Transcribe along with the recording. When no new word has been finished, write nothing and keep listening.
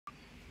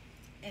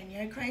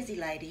ENJO Crazy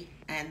Lady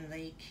and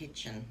the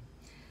kitchen.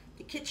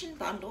 The kitchen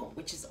bundle,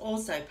 which is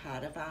also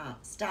part of our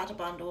starter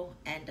bundle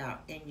and our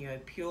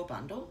ENJO Pure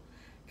bundle,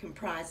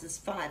 comprises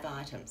 5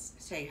 items.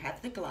 So you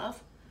have the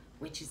glove,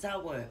 which is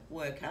our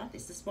worker.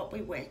 This is what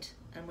we wet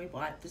and we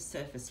wipe the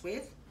surface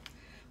with.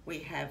 We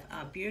have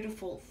our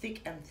beautiful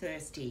Thick and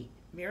Thirsty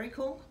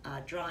Miracle,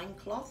 our drying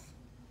cloth.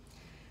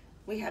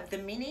 We have the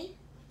mini,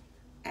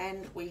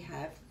 and we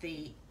have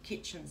the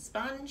kitchen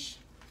sponge,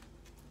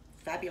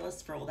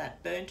 fabulous for all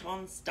that burnt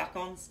on, stuck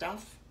on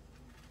stuff.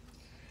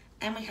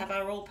 And we have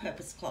our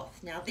all-purpose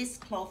cloth. Now this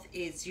cloth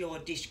is your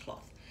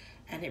dishcloth,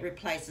 and it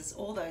replaces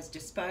all those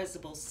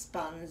disposable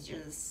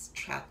sponges,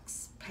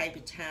 trucks, paper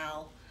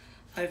towel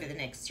over the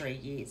next 3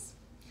 years.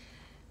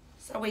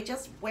 So we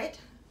just wet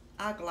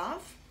our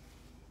glove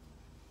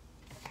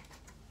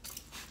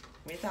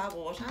with our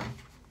water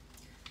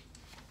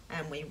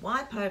and we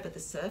wipe over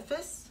the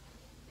surface.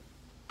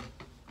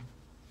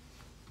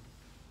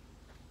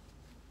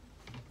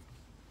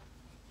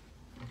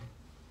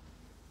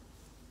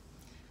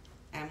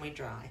 And we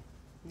dry.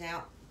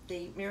 Now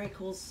the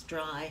Miracles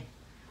dry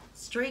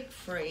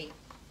streak-free,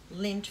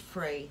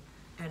 lint-free,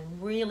 and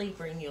really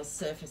bring your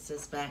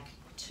surfaces back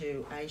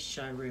to a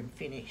showroom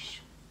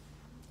finish.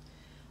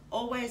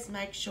 Always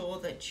make sure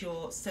that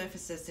your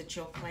surfaces that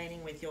you're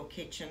cleaning with your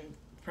kitchen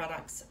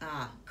products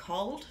are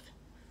cold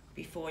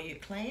before you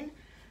clean.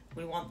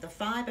 We want the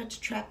fibre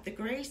to trap the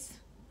grease.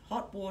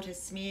 Hot water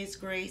smears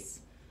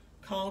grease.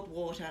 Cold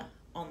water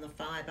on the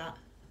fibre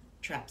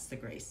traps the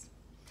grease.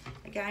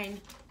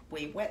 Again,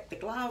 we wet the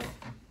glove.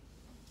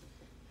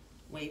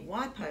 We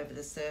wipe over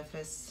the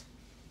surface.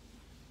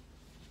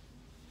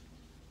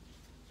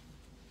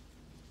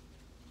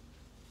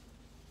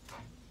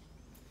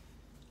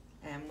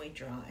 And we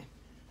dry.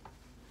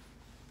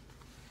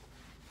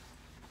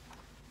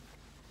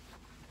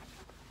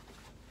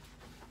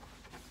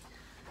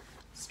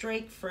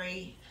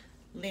 Streak-free,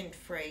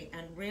 lint-free,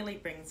 and really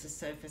brings the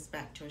surface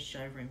back to a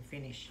showroom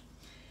finish.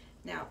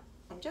 Now,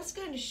 I'm just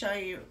going to show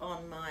you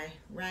on my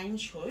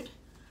range hood,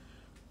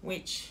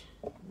 which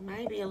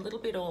may be a little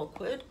bit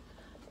awkward,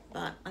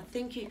 but I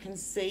think you can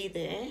see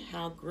there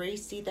how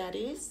greasy that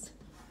is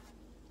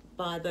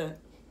by the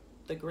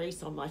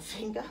grease on my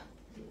finger.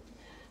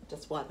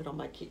 Just wipe it on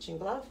my kitchen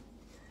glove.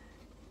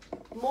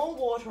 More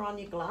water on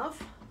your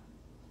glove,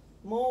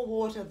 more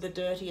water the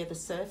dirtier the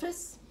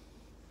surface.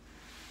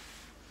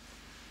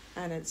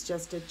 And it's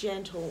just a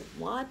gentle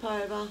wipe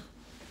over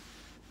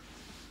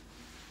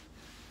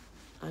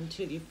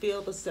until you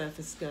feel the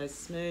surface goes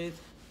smooth.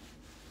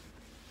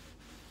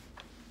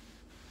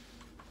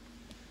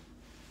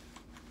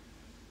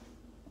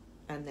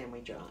 And then we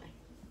dry.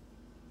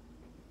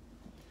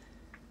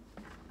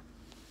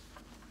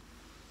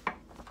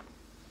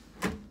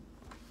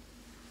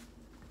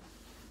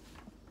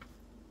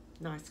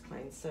 Nice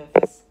clean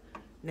surface.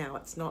 Now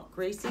it's not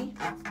greasy.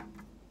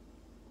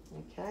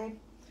 Okay.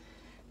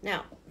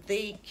 Now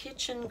the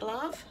kitchen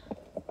glove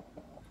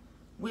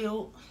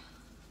will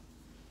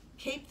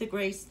keep the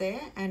grease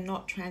there and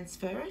not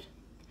transfer it.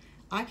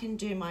 I can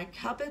do my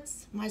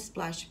cupboards, my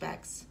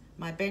splashbacks,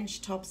 my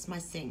bench tops, my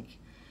sink.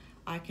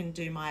 I can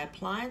do my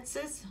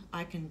appliances.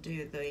 I can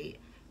do the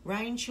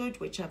range hood,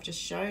 which I've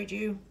just showed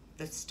you,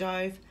 the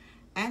stove,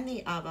 and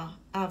the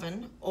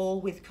oven,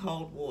 all with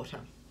cold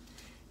water.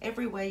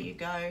 Everywhere you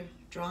go,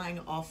 drying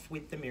off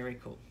with the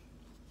Miracle.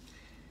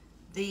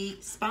 The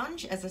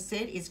sponge, as I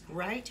said, is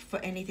great for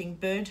anything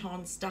burnt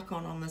on, stuck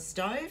on the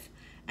stove,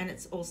 and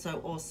it's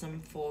also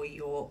awesome for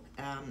your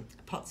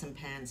pots and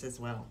pans as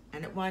well,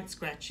 and it won't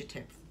scratch your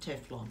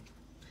Teflon.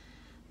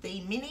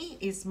 The mini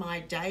is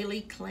my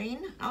daily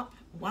clean up.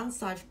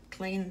 Once I've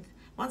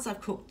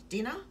cooked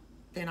dinner,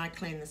 then I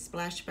clean the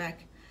splashback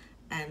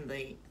and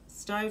the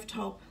stove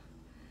top,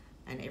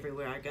 and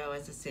everywhere I go,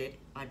 as I said,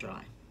 I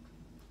dry.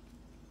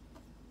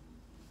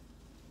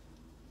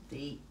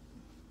 The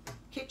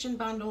kitchen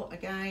bundle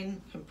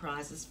again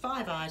comprises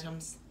 5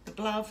 items: the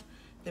glove,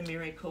 the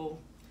Miracle,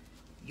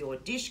 your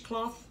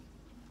dishcloth,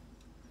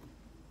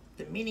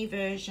 the mini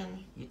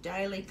version, your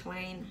daily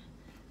clean,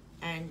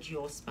 and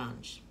your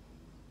sponge.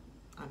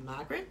 I'm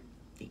Margaret,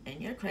 the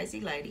ENJO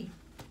Crazy Lady,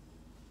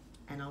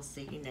 and I'll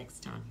see you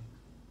next time.